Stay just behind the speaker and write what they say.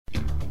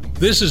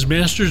This is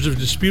Masters of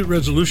Dispute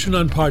Resolution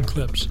on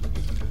Podclips.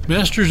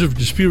 Masters of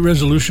Dispute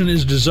Resolution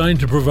is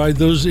designed to provide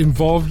those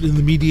involved in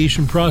the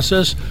mediation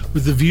process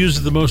with the views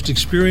of the most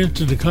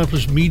experienced and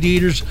accomplished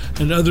mediators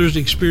and others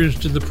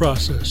experienced in the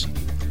process.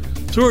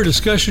 Through our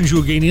discussions, you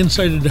will gain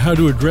insight into how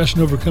to address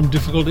and overcome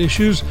difficult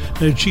issues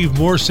and achieve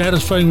more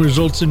satisfying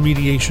results in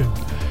mediation.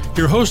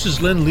 Your host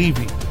is Len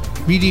Levy,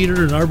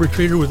 mediator and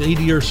arbitrator with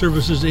ADR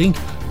Services, Inc.,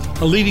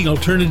 a leading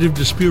alternative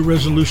dispute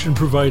resolution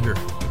provider.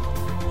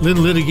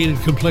 Len litigated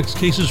complex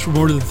cases for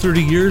more than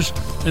 30 years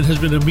and has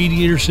been a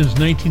mediator since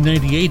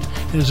 1998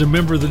 and is a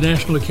member of the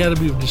National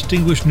Academy of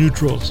Distinguished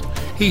Neutrals.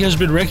 He has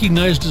been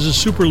recognized as a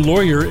super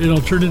lawyer in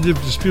alternative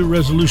dispute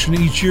resolution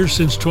each year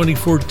since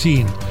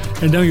 2014.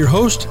 And now your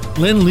host,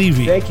 Len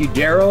Levy. Thank you,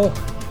 Daryl.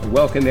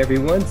 Welcome,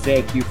 everyone.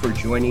 Thank you for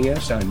joining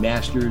us on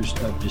Masters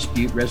of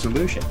Dispute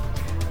Resolution.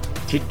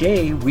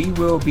 Today, we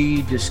will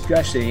be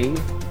discussing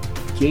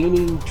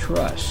gaining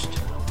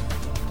trust.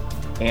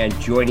 And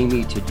joining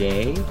me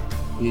today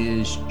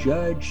is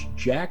Judge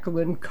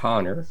Jacqueline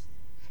Connor,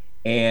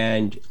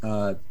 and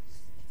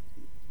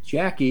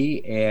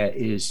Jackie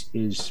is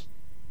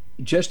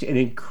just an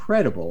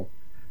incredible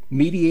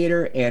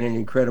mediator and an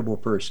incredible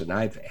person.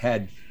 I've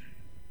had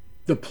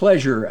the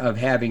pleasure of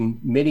having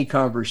many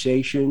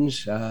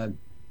conversations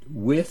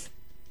with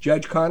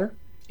Judge Connor,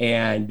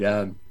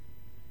 and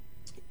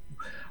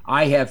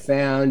I have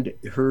found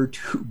her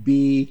to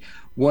be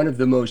one of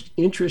the most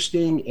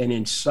interesting and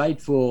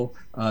insightful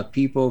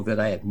people that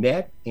I have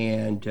met,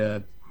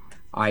 and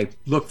I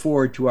look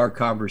forward to our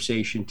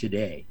conversation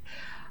today.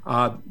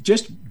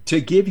 Just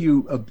to give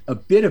you a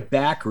bit of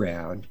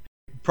background,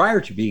 prior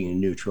to being a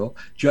neutral,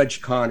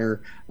 Judge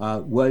Connor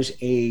was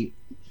a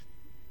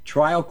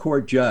trial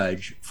court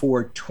judge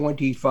for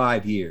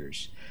 25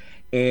 years.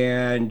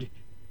 And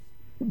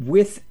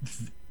with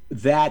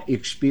that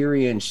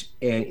experience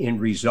in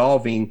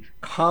resolving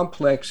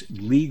complex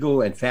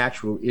legal and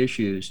factual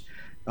issues,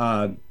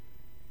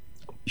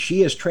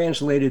 she has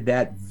translated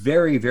that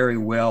very, very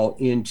well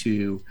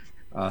into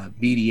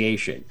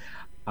mediation.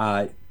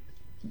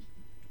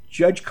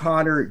 Judge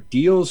Connor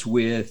deals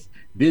with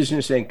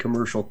business and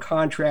commercial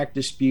contract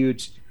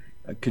disputes,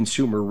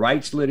 consumer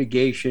rights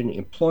litigation,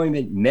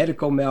 employment,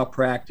 medical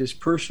malpractice,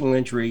 personal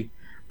injury,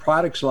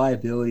 products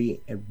liability,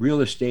 and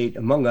real estate,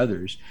 among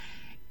others,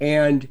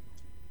 and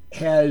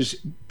has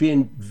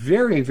been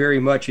very, very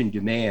much in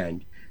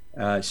demand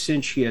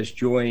since she has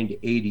joined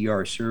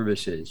ADR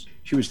Services.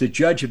 She was the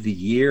Judge of the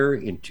Year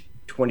in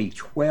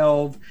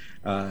 2012.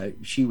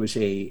 She was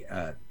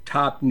a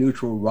top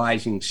neutral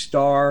rising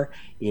star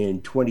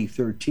in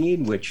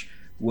 2013, which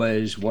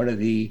was one of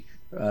the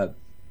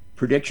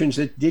predictions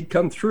that did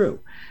come through.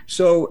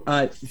 So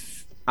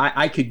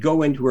I could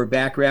go into her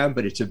background,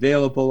 but it's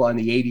available on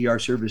the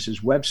ADR Services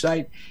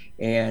website.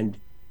 And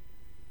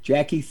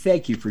Jackie,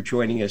 thank you for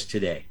joining us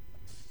today.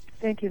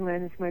 Thank you,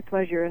 Len. It's my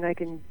pleasure, and I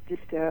can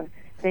just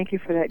thank you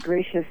for that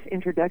gracious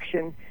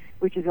introduction,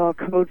 which is all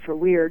code for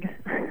weird.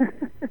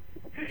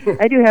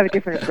 I do have a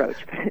different approach,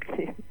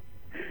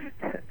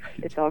 but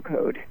it's all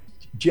code.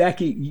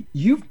 Jackie,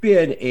 you've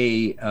been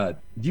a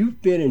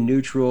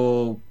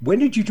neutral. When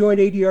did you join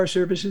ADR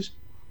Services?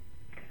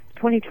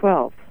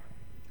 2012.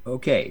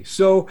 Okay,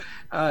 so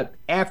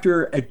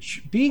after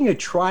being a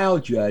trial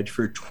judge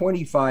for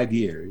 25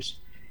 years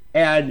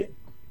and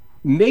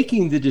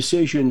making the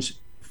decisions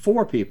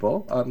for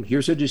people,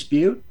 here's a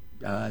dispute,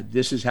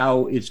 this is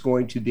how it's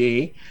going to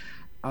be,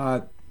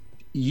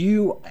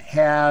 you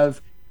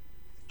have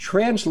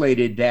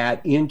translated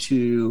that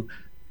into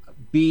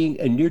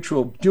being a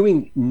neutral,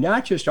 doing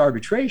not just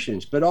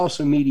arbitrations, but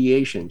also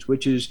mediations,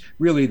 which is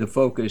really the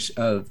focus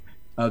of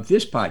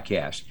this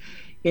podcast.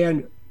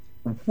 And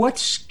what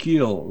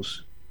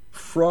skills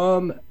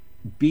from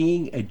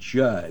being a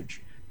judge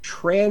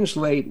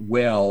translate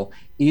well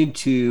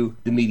into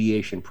the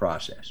mediation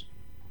process?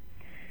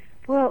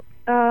 Well,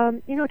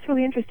 what's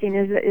really interesting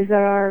is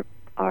that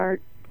our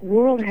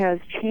world has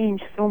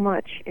changed so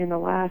much in the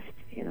last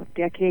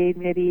decade,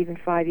 maybe even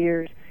 5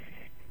 years,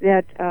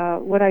 that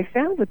what I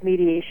found with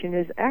mediation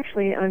is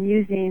actually I'm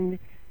using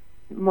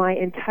my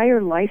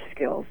entire life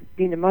skills,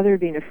 being a mother,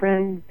 being a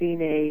friend,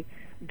 being a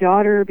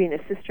daughter, being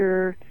a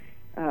sister,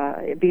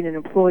 being an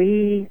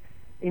employee,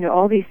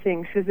 all these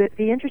things. So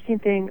the interesting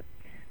thing,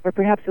 or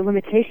perhaps the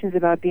limitations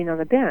about being on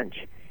the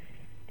bench,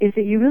 is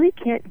that you really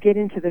can't get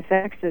into the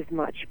facts as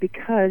much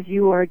because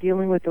you are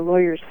dealing with the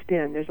lawyer's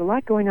spin. There's a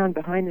lot going on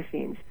behind the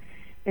scenes.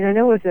 And I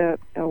know it was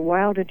a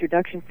wild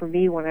introduction for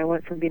me when I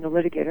went from being a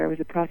litigator. I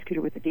was a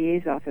prosecutor with the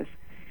DA's office.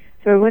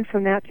 So I went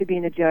from that to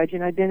being a judge,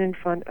 and I'd been in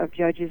front of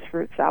judges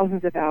for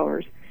thousands of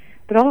hours.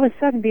 But all of a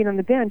sudden, being on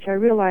the bench, I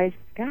realized,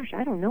 gosh,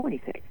 I don't know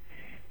anything.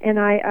 And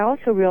I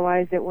also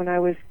realized that when I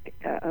was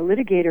a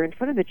litigator in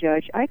front of the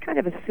judge, I kind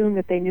of assumed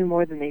that they knew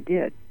more than they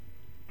did.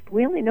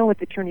 We only know what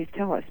the attorneys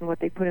tell us and what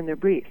they put in their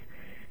briefs.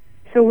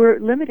 So we're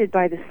limited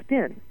by the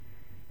spin.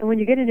 And when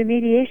you get into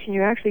mediation,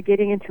 you're actually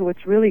getting into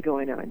what's really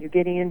going on. You're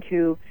getting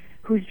into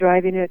who's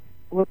driving it,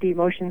 what the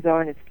emotions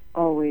are, and it's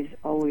always,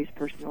 always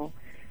personal.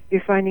 You're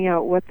finding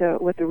out what the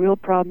real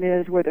problem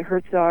is, where the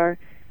hurts are,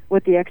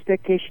 what the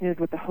expectation is,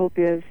 what the hope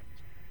is,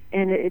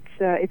 and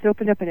it's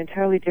opened up an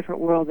entirely different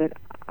world that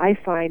I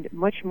find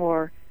much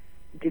more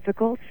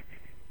difficult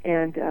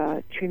and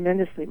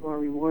tremendously more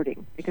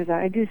rewarding, because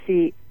I do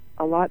see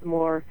a lot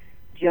more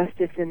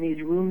justice in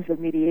these rooms of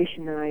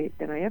mediation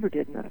than I ever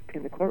did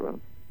in the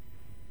courtroom.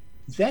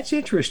 That's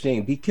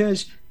interesting,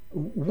 because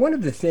one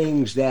of the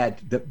things that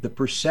the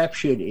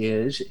perception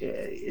is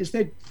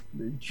that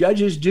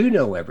judges do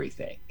know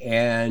everything,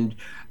 and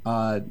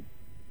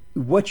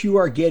what you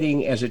are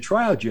getting as a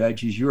trial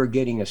judge is you are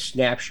getting a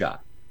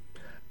snapshot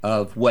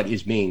of what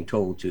is being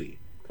told to you.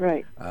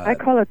 Right. I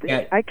call it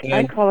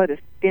I call it a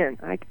spin.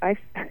 I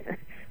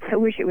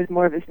wish it was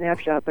more of a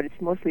snapshot, but it's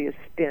mostly a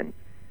spin.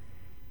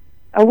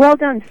 A well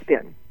done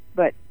spin,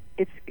 but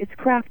it's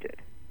crafted.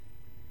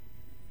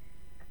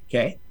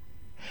 Okay.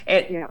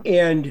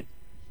 And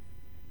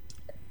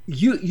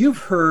you've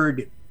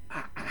heard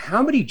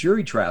how many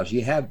jury trials?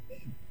 You have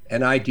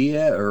an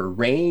idea or a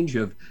range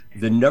of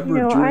the number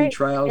of jury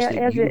trials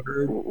that you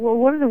heard? Well,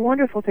 one of the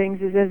wonderful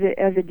things is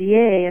as a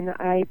DA, and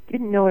I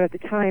didn't know it at the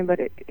time, but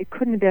it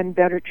couldn't have been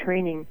better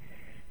training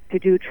to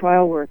do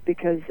trial work,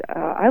 because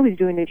I was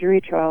doing a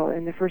jury trial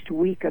in the first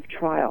week of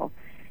trial.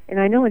 And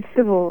I know in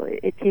civil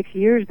it takes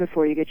years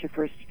before you get your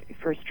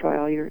first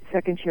trial, your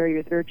second chair,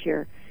 your third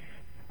chair.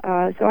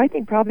 So I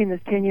think probably in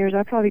those 10 years,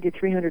 I probably did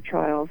 300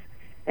 trials,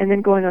 and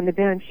then going on the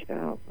bench,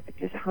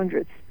 just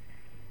hundreds.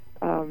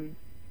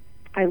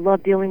 I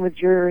love dealing with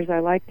jurors.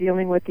 I like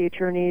dealing with the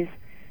attorneys.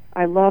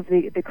 I love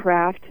the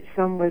craft.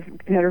 Some was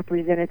better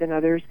presented than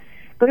others.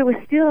 But it was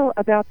still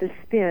about the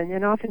spin,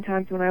 and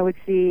oftentimes when I would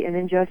see an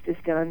injustice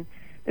done,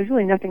 there's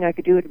really nothing I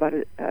could do about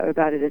it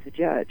as a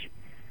judge.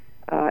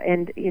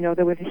 And,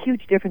 there was a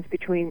huge difference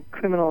between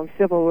criminal and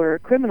civil, where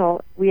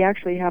criminal, we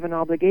actually have an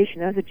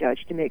obligation as a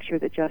judge to make sure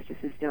that justice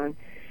is done,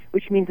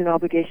 which means an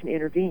obligation to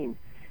intervene.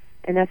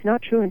 And that's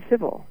not true in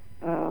civil.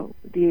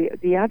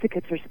 The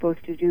advocates are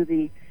supposed to do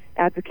the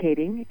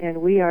advocating,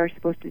 and we are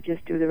supposed to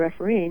just do the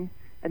refereeing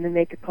and then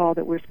make a call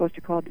that we're supposed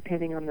to call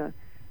depending on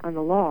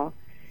the law.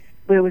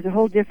 But it was a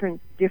whole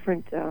different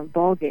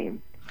ball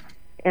game.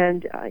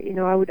 And,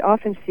 I would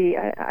often see,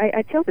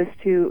 I tell this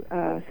to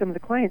some of the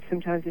clients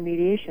sometimes in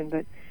mediation,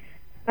 but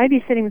I'd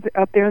be sitting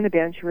up there on the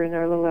bench, we're in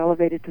our little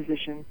elevated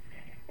position,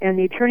 and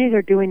the attorneys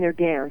are doing their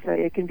dance.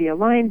 It can be a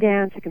line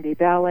dance, it can be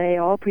ballet,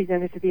 all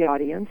presented to the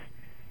audience,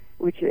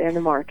 and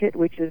the market,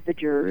 which is the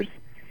jurors.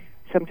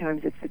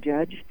 Sometimes it's the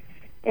judge.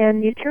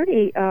 And the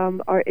attorney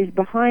is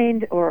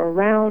behind or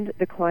around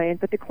the client,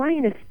 but the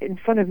client is in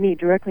front of me,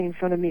 directly in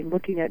front of me,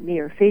 looking at me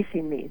or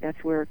facing me.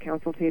 That's where a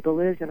counsel table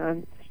is, and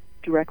I'm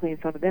directly in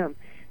front of them.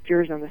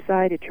 Jurors on the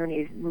side,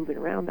 attorneys moving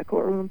around the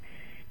courtroom.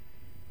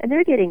 And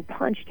they're getting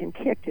punched and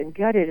kicked and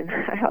gutted, and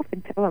I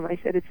often tell them, I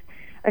said,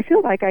 I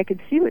feel like I can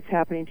see what's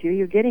happening to you.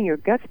 You're getting your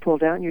guts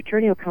pulled out, and your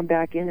attorney will come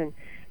back in, and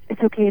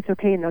it's okay,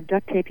 and they'll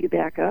duct tape you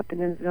back up, and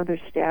then another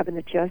stab in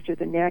the chest or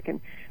the neck, and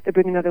they'll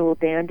bring another little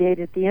Band-Aid.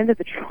 At the end of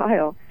the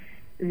trial,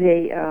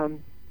 there's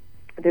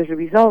a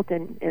result,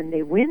 and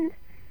they win,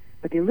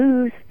 but they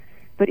lose.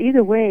 But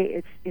either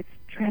way, it's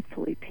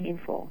dreadfully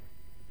painful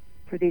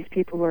for these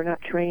people who are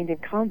not trained in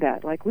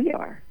combat like we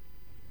are.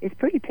 It's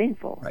pretty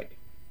painful. Right.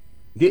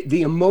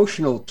 The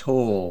emotional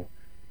toll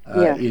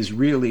is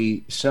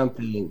really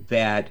something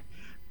that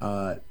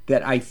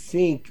I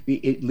think,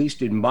 at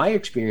least in my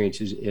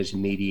experience as a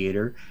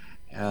mediator,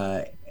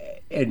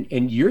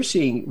 and you're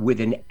seeing with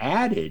an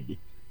added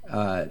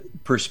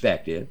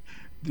perspective,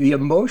 the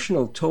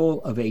emotional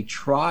toll of a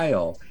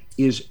trial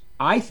is,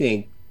 I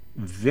think,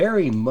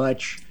 very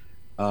much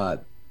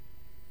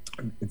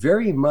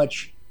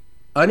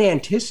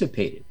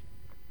unanticipated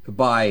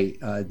by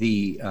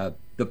the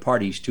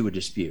parties to a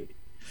dispute.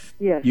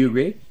 Yes. You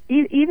agree?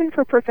 Even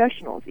for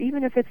professionals,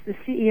 even if it's the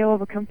CEO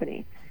of a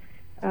company,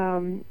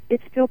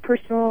 it's still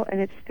personal, and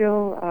it's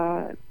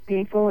still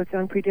painful. It's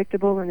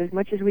unpredictable, and as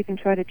much as we can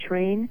try to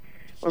train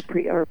or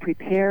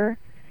prepare,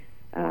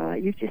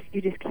 you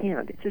just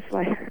can't. It's just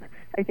like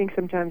I think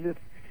sometimes with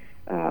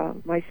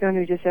my son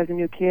who just has a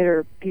new kid,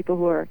 or people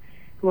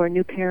who are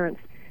new parents,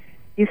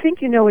 you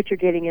think you know what you're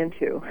getting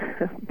into,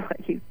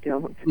 but you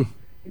don't. You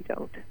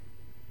don't.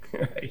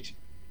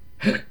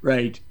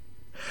 Right.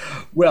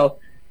 Well,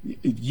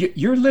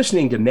 you're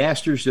listening to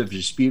Masters of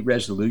Dispute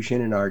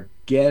Resolution, and our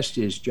guest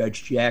is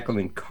Judge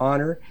Jacqueline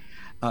Connor.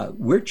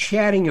 We're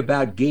chatting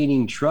about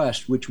gaining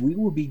trust, which we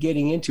will be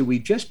getting into.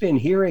 We've just been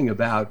hearing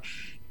about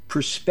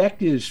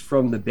perspectives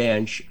from the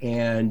bench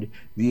and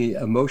the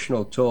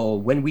emotional toll.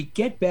 When we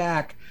get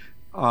back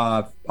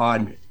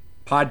on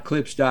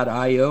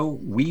podclips.io,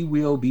 we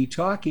will be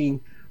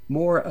talking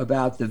more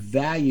about the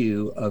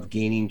value of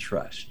gaining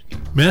trust.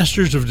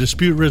 Masters of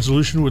Dispute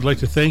Resolution would like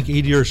to thank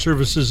ADR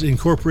Services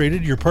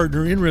Incorporated, your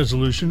partner in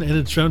resolution, and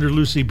its founder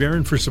Lucy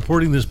Barron for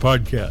supporting this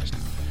podcast.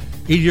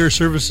 ADR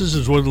Services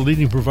is one of the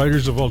leading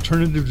providers of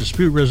alternative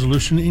dispute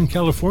resolution in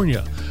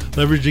California.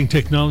 Leveraging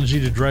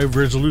technology to drive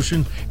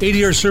resolution,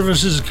 ADR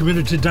Services is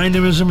committed to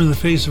dynamism in the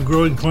face of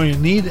growing client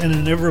need and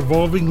an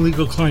ever-evolving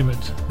legal climate.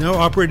 Now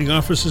operating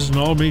offices in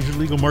all major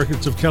legal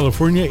markets of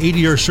California,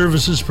 ADR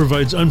Services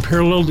provides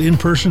unparalleled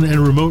in-person and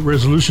remote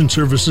resolution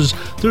services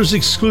through its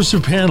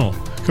exclusive panel,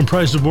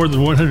 comprised of more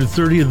than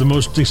 130 of the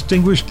most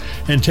distinguished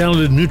and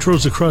talented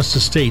neutrals across the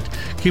state,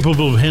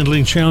 capable of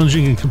handling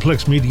challenging and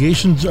complex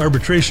mediations,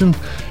 arbitration,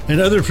 and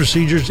other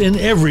procedures in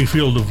every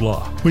field of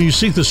law. When you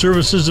seek the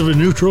services of a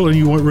neutral and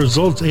you want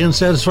results and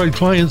satisfied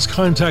clients,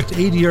 contact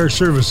ADR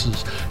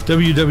Services,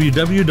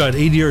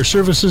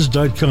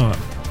 www.adrservices.com.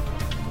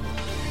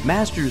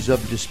 Masters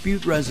of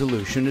Dispute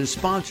Resolution is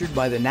sponsored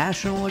by the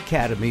National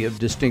Academy of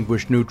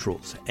Distinguished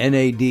Neutrals.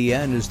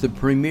 NADN is the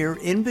premier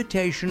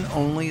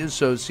invitation-only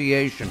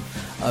association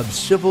of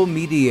civil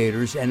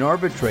mediators and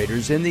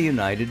arbitrators in the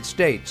United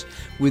States,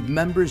 with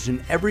members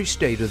in every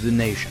state of the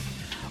nation.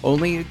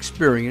 Only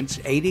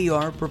experienced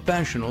ADR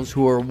professionals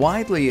who are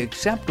widely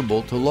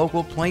acceptable to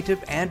local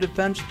plaintiff and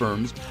defense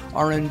firms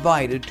are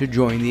invited to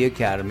join the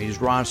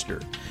Academy's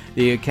roster.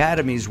 The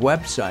Academy's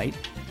website,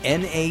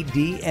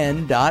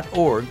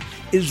 NADN.org,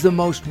 is the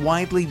most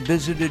widely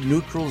visited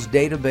neutrals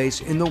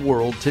database in the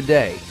world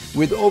today,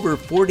 with over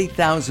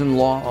 40,000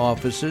 law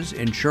offices,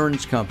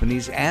 insurance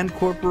companies, and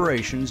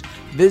corporations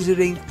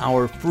visiting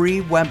our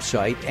free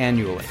website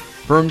annually.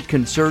 Firms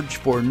can search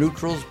for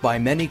neutrals by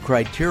many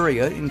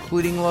criteria,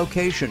 including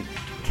location,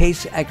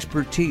 case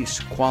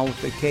expertise,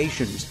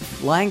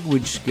 qualifications,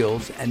 language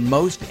skills, and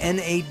most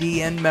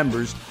NADN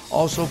members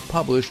also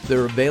publish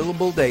their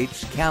available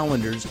dates,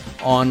 calendars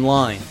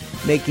online,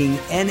 making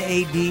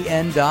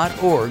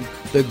NADN.org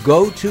the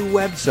go-to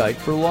website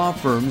for law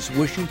firms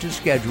wishing to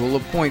schedule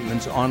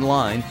appointments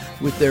online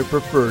with their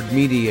preferred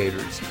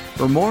mediators.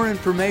 For more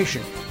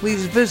information,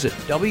 please visit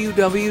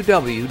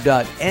www.nadn.org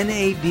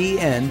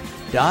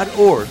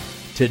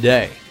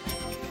today.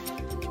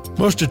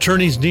 Most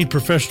attorneys need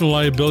professional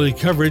liability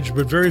coverage,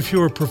 but very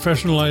few are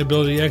professional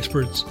liability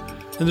experts.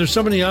 And there's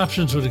so many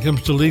options when it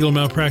comes to legal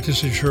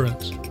malpractice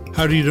insurance.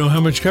 How do you know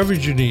how much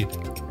coverage you need?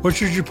 What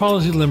should your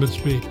policy limits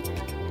be?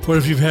 What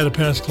if you've had a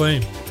past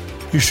claim?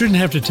 You shouldn't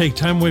have to take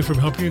time away from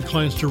helping your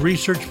clients to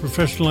research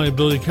professional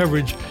liability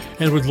coverage,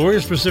 and with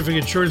lawyer-specific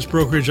insurance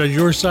brokerage on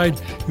your side,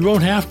 you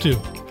won't have to.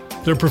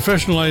 Their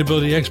professional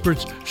liability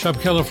experts shop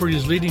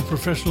California's leading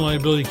professional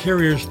liability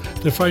carriers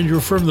to find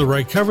your firm the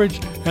right coverage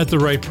at the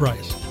right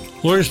price.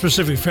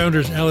 Lawyer-specific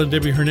founders Al and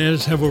Debbie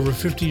Hernandez have over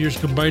 50 years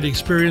combined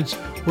experience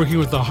working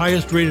with the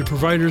highest-rated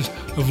providers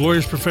of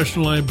lawyers'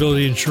 professional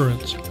liability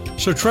insurance.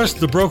 So trust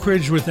the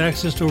brokerage with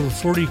access to over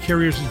 40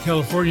 carriers in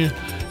California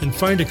and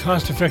find a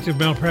cost-effective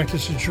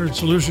malpractice insurance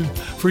solution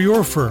for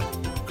your firm.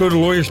 Go to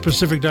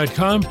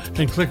lawyerspecific.com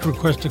and click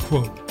Request a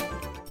Quote.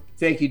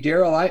 Thank you,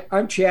 Daryl.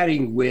 I'm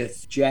chatting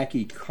with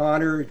Judge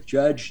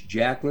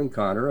Jacqueline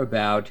Connor,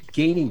 about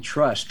gaining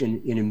trust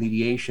in a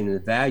mediation and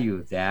the value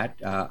of that.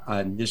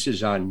 This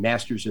is on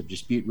Masters of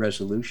Dispute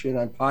Resolution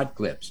on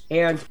Podclips.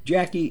 And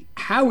Jackie,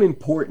 how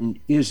important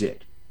is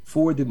it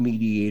for the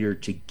mediator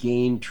to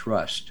gain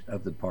trust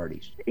of the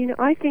parties?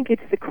 I think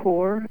it's the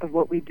core of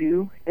what we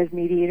do as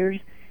mediators.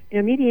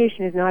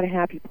 Mediation is not a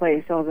happy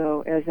place,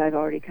 although, as I've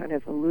already kind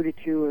of alluded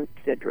to or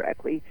said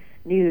directly,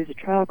 neither is a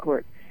trial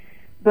court.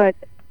 But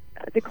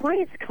the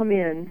clients come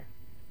in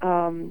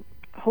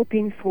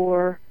hoping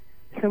for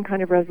some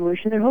kind of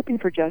resolution. They're hoping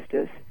for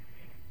justice.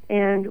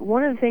 And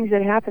one of the things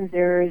that happens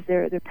there is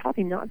they're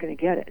probably not going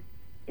to get it.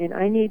 And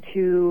I need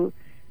to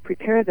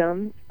prepare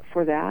them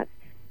for that,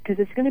 because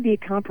it's going to be a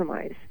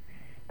compromise.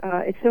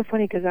 It's so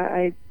funny because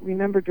I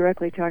remember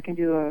directly talking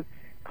to a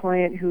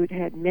client who had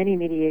had many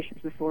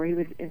mediations before. He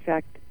was, in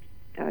fact,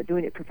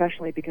 doing it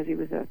professionally because he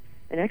was an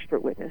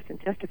expert witness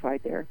and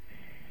testified there.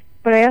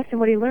 But I asked him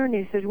what he learned,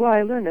 and he said, well,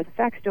 I learned that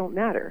facts don't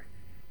matter.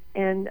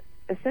 And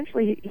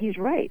essentially, he's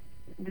right.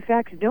 The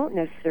facts don't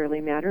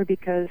necessarily matter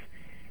because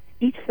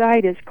each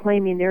side is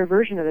claiming their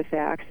version of the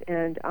facts,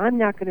 and I'm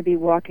not going to be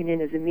walking in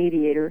as a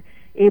mediator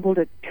able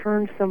to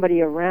turn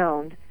somebody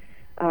around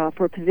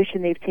for a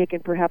position they've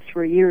taken perhaps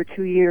for a year or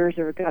 2 years,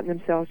 or gotten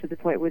themselves to the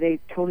point where they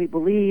totally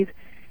believe,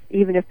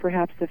 even if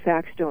perhaps the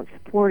facts don't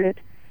support it.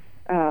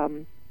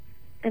 And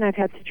I've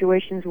had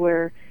situations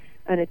where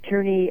an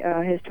attorney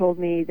has told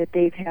me that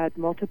they've had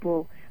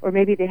multiple, or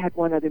maybe they had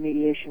one other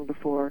mediation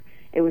before.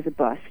 It was a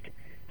bust.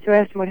 So I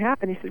asked him what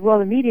happened. He said, well,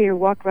 the mediator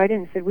walked right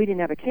in and said, we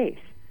didn't have a case.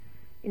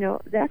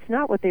 That's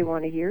not what they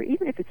want to hear.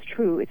 Even if it's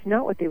true, it's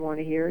not what they want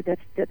to hear. That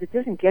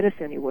doesn't get us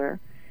anywhere.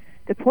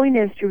 The point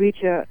is to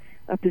reach a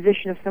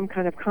position of some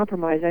kind of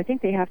compromise. I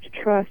think they have to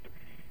trust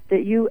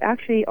that you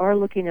actually are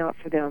looking out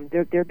for them,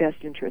 their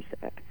best interests.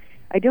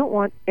 I don't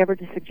want ever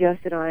to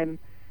suggest that I'm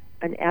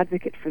an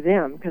advocate for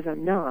them, because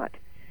I'm not.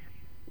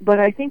 But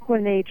I think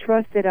when they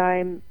trust that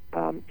I'm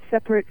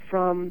separate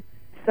from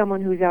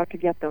someone who's out to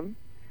get them,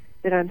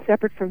 that I'm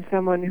separate from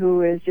someone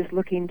who is just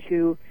looking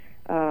to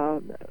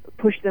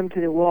push them to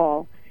the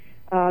wall,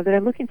 that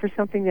I'm looking for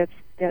something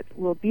that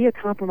will be a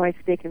compromise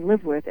they can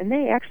live with, and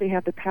they actually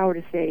have the power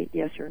to say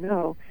yes or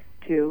no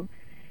to.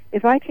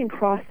 If I can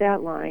cross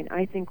that line,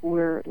 I think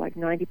we're like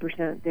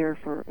 90% there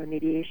for a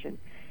mediation.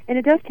 And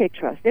it does take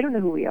trust. They don't know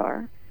who we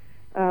are.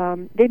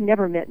 They've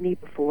never met me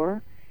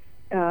before.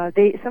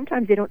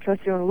 Sometimes they don't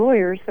trust their own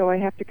lawyers, so I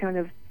have to kind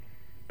of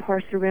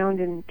parse around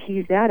and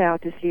tease that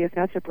out to see if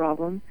that's a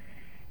problem.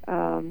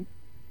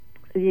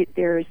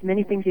 There's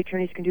many things the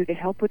attorneys can do to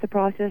help with the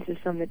process.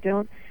 There's some that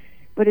don't.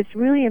 But it's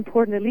really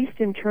important, at least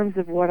in terms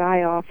of what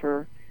I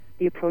offer,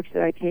 the approach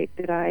that I take,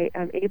 that I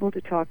am able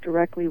to talk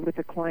directly with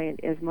the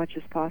client as much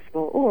as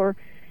possible, or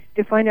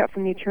to find out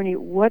from the attorney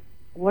what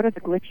are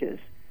the glitches,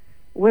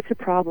 what's the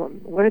problem,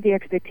 what are the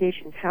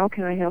expectations, how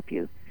can I help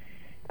you?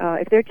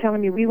 If they're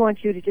telling me we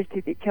want you to just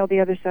to tell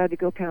the other side to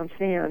go pound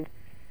sand,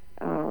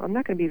 I'm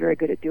not going to be very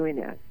good at doing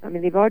that. I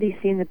mean, they've already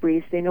seen the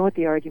briefs, they know what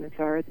the arguments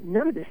are.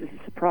 None of this is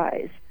a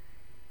surprise.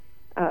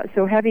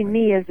 So having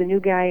me as the new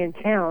guy in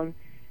town,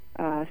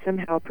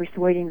 somehow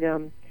persuading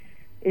them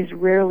is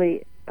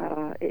rarely.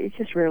 It's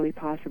just rarely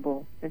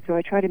possible, and so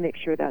I try to make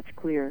sure that's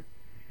clear.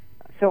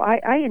 So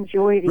I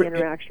enjoy the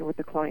interaction with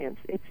the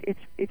clients.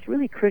 It's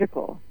really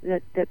critical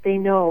that they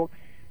know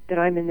that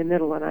I'm in the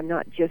middle and I'm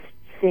not just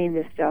saying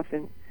this stuff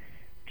and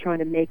trying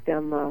to make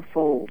them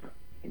fold.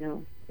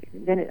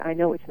 Then I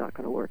know it's not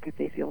going to work if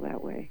they feel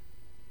that way.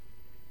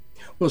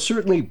 Well,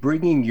 certainly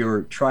bringing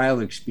your trial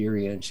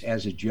experience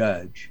as a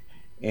judge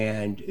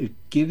and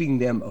giving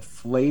them a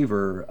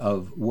flavor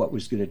of what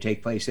was going to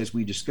take place, as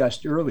we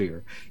discussed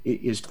earlier,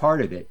 is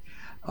part of it.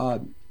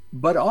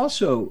 But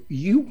also,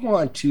 you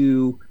want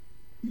to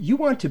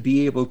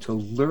be able to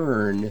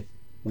learn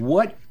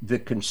what the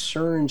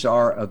concerns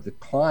are of the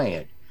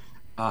client.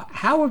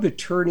 How have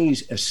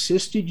attorneys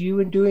assisted you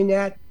in doing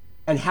that,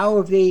 and how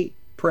have they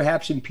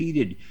perhaps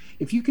impeded?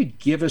 If you could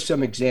give us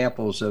some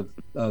examples of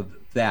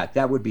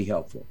that would be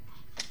helpful.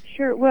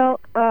 Sure. Well,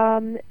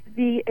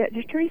 the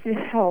attorneys have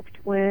helped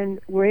when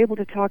we're able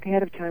to talk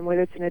ahead of time,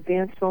 whether it's an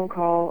advanced phone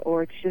call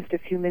or it's just a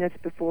few minutes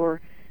before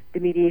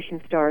the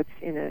mediation starts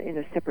in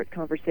a separate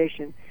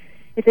conversation.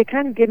 If they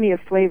kind of give me a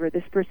flavor,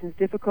 this person's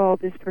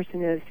difficult, this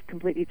person is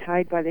completely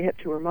tied by the hip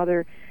to her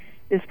mother,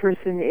 this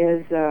person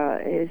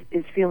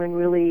is feeling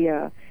really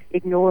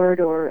ignored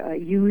or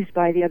used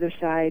by the other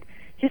side,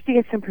 just to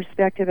get some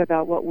perspective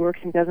about what works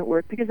and doesn't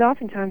work, because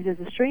oftentimes as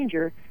a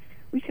stranger,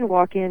 we can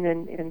walk in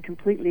and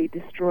completely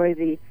destroy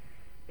the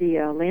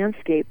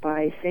landscape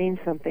by saying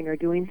something or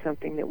doing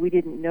something that we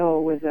didn't know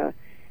was a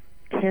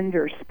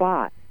tender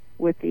spot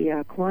with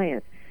the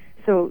client.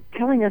 So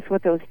telling us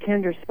what those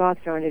tender spots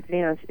are in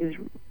advance is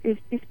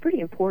pretty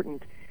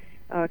important,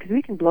 because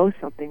we can blow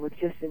something with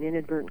just an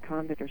inadvertent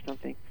comment or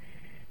something.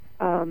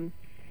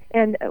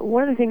 And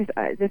one of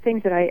the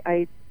things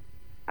that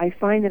I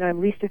find that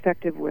I'm least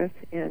effective with,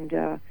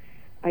 and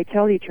I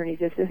tell the attorneys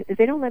this, is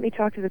they don't let me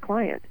talk to the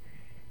client.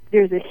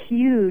 There's a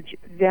huge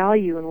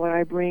value in what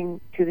I bring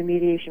to the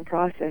mediation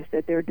process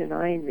that they're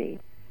denying me.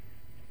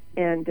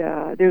 And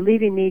they're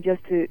leaving me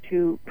just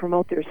to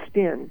promote their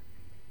spin.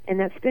 And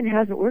that spin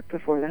hasn't worked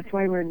before. That's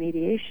why we're in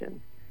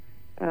mediation.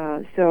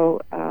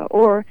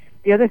 Or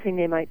the other thing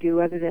they might do,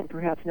 other than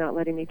perhaps not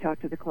letting me talk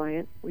to the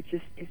client, which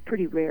is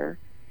pretty rare,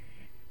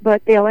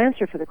 but they'll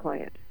answer for the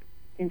client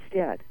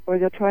instead. Or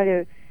they'll try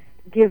to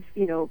give,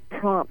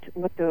 prompt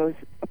what those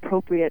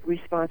appropriate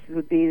responses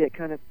would be that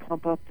kind of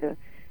pump up the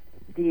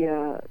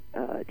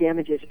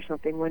damages or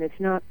something, when it's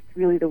not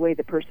really the way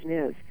the person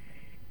is.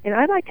 And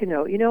I'd like to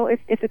know,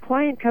 if the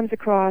client comes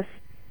across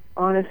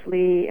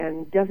honestly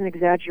and doesn't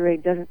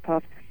exaggerate, doesn't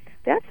puff,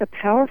 that's a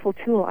powerful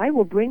tool I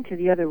will bring to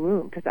the other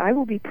room, because I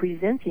will be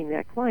presenting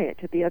that client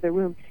to the other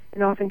room,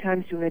 and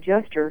oftentimes to an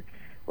adjuster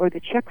or the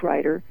check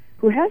writer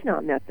who has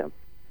not met them,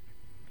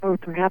 or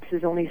perhaps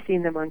has only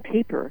seen them on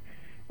paper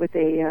with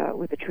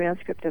a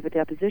transcript of a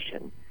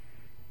deposition.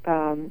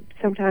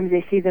 Sometimes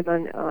they see them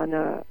on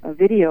a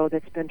video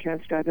that's been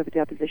transcribed of a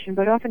deposition,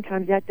 but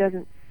oftentimes that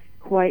doesn't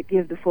quite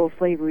give the full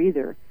flavor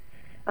either.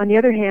 On the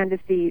other hand,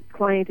 if the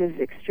client is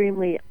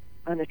extremely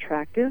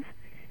unattractive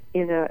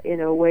in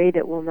a way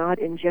that will not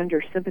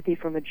engender sympathy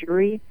from a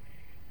jury,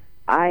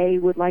 I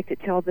would like to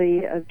tell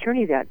the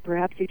attorney that.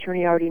 Perhaps the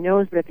attorney already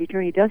knows, but if the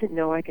attorney doesn't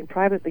know, I can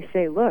privately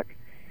say, look,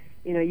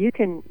 you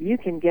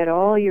can get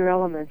all your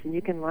elements and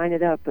you can line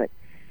it up, but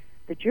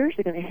the jurors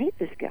are going to hate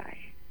this guy.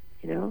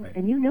 Right.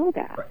 And you know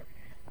that.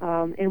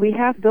 Right. And we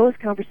have those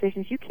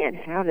conversations. You can't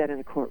have that in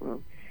a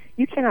courtroom.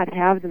 You cannot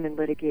have them in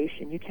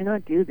litigation. You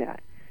cannot do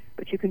that.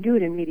 But you can do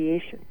it in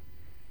mediation.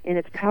 And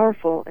it's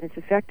powerful and it's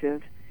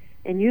effective.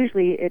 And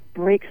usually it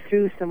breaks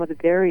through some of the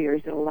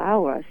barriers that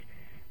allow us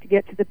to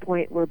get to the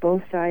point where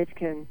both sides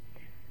can,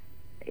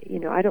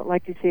 I don't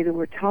like to say the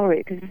word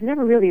tolerate, because it's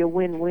never really a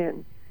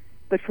win-win.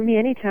 But for me,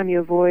 anytime you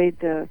avoid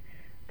the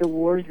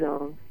war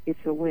zone,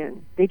 it's a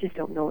win. They just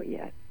don't know it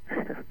yet.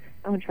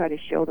 I'm going to try to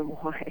show them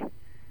why.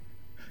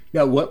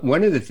 Now,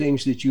 one of the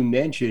things that you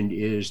mentioned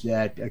is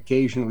that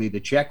occasionally the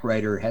check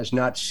writer has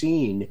not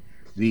seen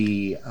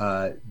the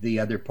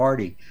other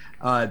party.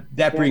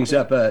 That brings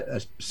up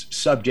a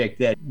subject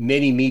that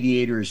many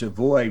mediators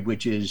avoid,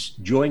 which is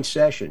joint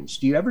sessions.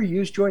 Do you ever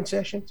use joint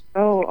sessions?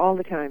 Oh, all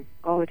the time,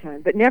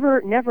 but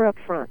never up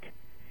front,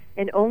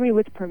 and only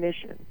with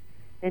permission,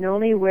 and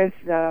only with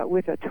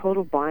a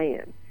total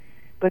buy-in.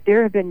 But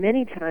there have been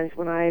many times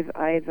when I've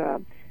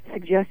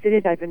suggested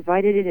it, I've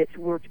invited it, it's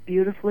worked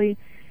beautifully,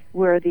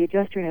 where the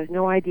adjuster has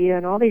no idea,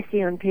 and all they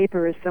see on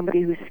paper is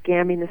somebody who's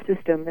scamming the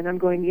system, and I'm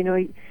going,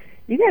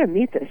 you got to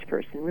meet this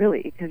person,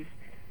 really, because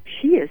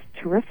she is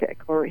terrific,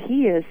 or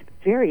he is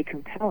very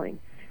compelling.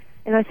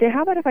 And I say,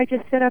 how about if I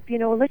just set up,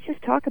 let's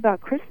just talk about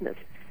Christmas.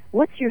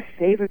 What's your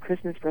favorite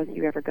Christmas present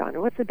you've ever gotten?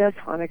 Or what's the best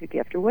Hanukkah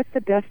gift? Or what's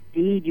the best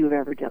deed you've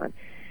ever done?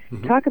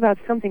 Mm-hmm. Talk about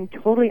something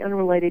totally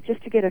unrelated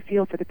just to get a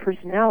feel for the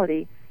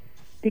personality,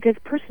 because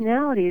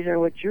personalities are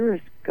what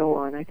jurors go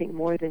on, I think,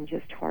 more than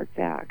just hard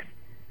facts.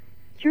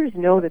 Jurors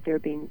know that they're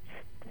being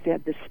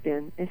fed the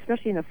spin,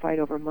 especially in a fight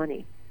over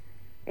money.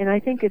 And I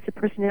think it's a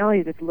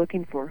personality that's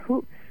looking for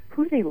who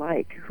do they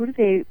like, who do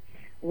they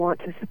want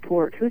to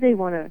support, who they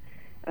want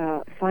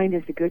to find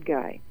as the good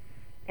guy.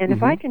 And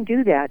if I can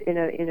do that in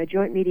a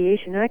joint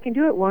mediation, and I can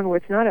do it one where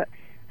it's not a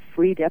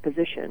free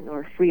deposition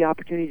or free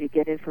opportunity to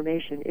get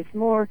information, it's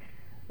more,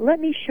 let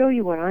me show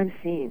you what I'm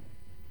seeing.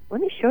 Let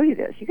me show you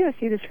this. You got to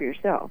see this for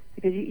yourself,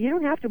 because you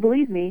don't have to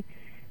believe me,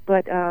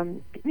 but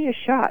give me a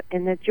shot.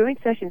 And the joint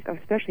sessions,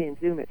 especially in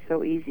Zoom, it's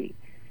so easy,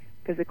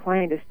 because the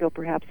client is still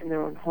perhaps in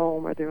their own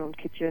home or their own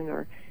kitchen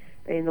or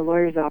in the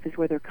lawyer's office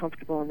where they're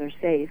comfortable and they're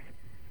safe.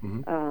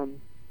 Mm-hmm.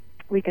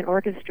 We can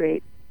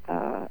orchestrate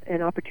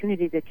an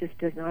opportunity that just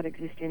does not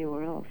exist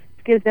anywhere else.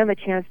 It gives them a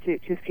chance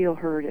to feel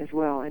heard as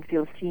well and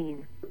feel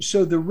seen.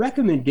 So the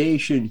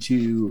recommendation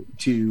to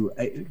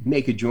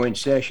make a joint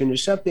session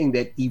is something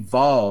that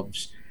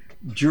evolves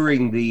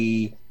during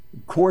the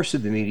course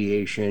of the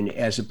mediation,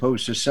 as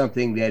opposed to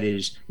something that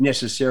is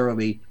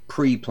necessarily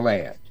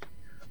pre-planned.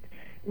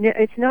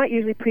 It's not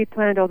usually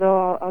pre-planned,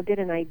 although I'll get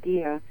an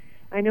idea.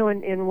 I know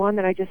in one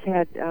that I just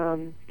had, a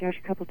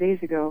couple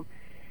days ago,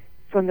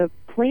 from the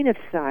plaintiff's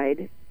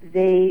side,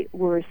 they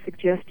were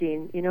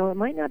suggesting, it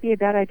might not be a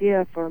bad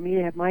idea for me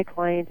to have my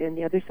client and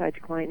the other side's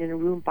client in a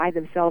room by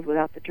themselves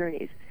without the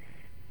attorneys.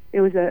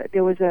 There was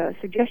a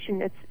suggestion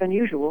that's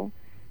unusual,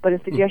 but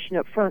a suggestion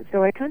up front.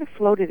 So I kind of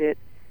floated it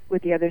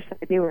with the other side.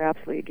 They were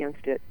absolutely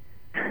against it.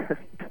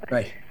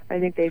 Right. I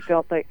think they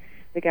felt like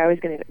the guy was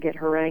going to get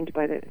harangued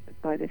by the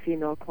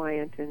female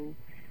client, and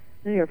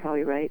they were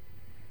probably right.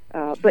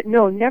 But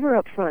no, never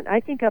up front. I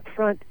think up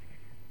front,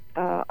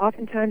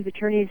 oftentimes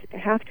attorneys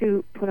have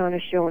to put on a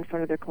show in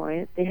front of their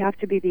client. They have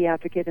to be the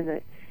advocate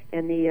and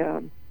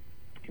the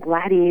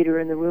gladiator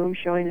in the room,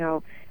 showing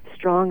how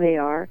strong they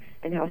are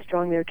and how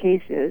strong their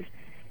case is,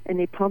 and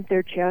they pump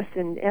their chest,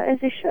 and as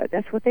they should.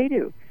 That's what they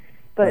do.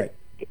 But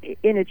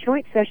in a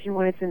joint session,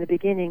 when it's in the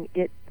beginning,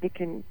 it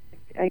can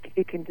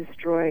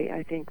destroy,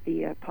 I think,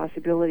 the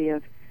possibility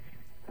of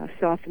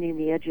softening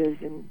the edges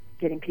and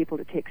getting people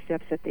to take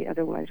steps that they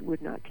otherwise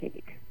would not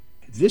take.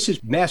 This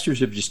is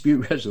Masters of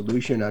Dispute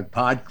Resolution on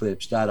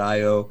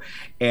podclips.io,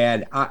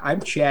 and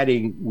I'm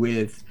chatting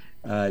with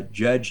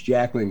Judge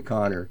Jacqueline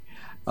Connor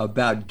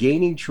about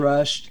gaining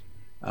trust,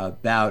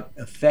 about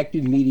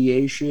effective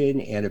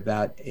mediation, and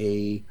about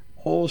a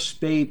whole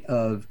spate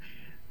of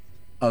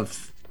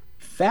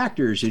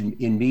factors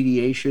in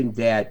mediation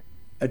that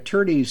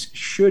attorneys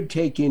should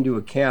take into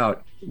account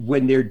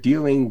when they're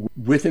dealing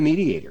with a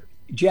mediator.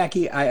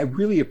 Jackie, I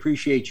really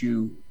appreciate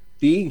you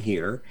being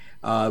here.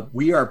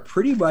 We are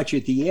pretty much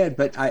at the end,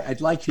 but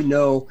I'd like to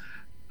know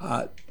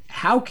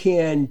how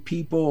can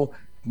people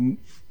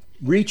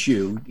reach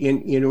you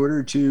in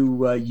order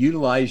to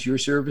utilize your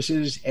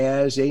services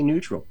as a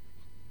neutral?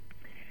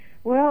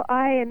 Well,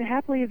 I am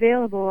happily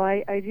available.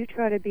 I do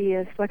try to be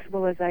as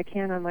flexible as I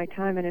can on my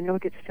time, and I know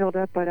it gets filled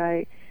up, but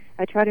I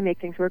try to make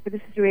things work. But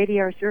this is through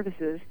ADR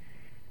Services.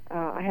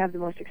 I have the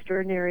most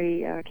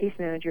extraordinary case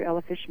manager,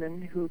 Ella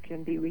Fishman, who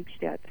can be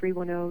reached at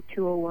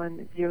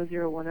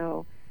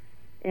 310-201-0010.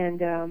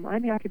 And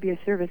I'm happy to be of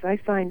service. I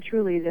find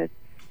truly that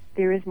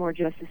there is more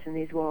justice in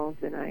these walls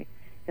than I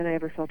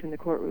ever felt in the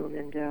courtroom,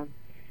 and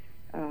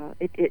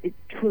it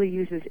truly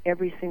uses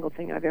every single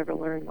thing I've ever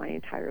learned my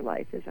entire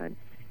life. As I'm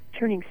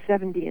turning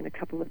 70 in a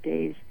couple of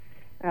days,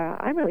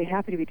 I'm really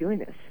happy to be doing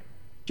this.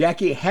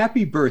 Jackie,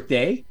 happy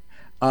birthday.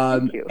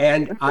 Thank you.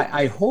 And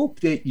I hope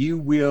that you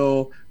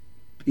will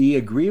be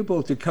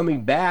agreeable to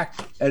coming back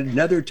at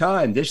another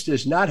time. This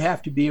does not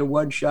have to be a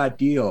one-shot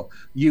deal.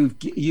 You've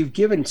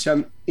given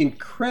some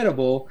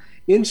incredible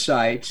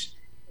insights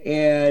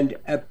and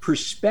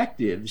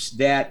perspectives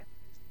that,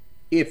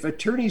 if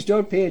attorneys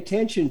don't pay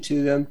attention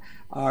to them,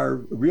 are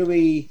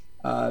really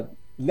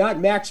not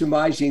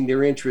maximizing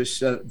their interests,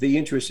 the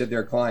interests of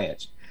their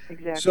clients.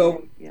 Exactly.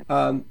 So,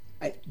 yeah.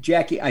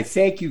 Jackie, I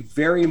thank you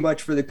very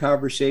much for the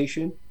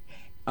conversation.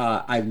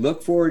 I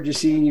look forward to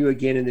seeing you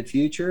again in the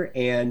future,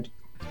 and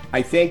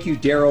I thank you,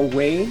 Daryl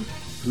Wayne,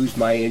 who's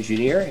my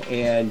engineer,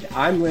 and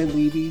I'm Len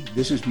Levy.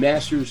 This is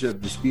Masters of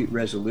Dispute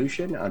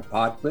Resolution on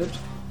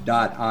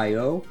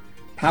podclips.io,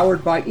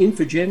 powered by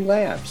Infogen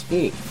Labs,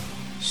 Inc.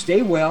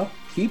 Stay well,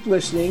 keep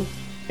listening,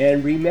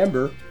 and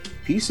remember,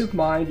 peace of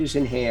mind is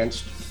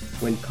enhanced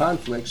when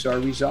conflicts are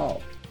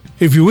resolved.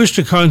 If you wish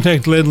to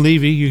contact Len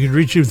Levy, you can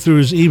reach him through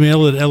his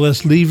email at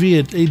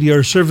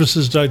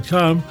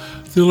lslevy@adrservices.com,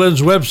 through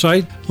Len's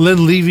website,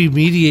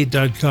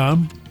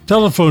 lenlevymediate.com.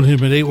 Telephone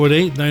him at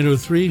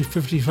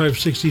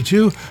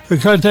 818-903-5562, or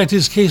contact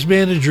his case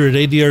manager at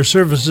ADR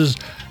Services,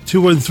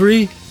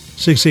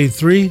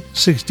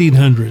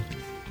 213-683-1600.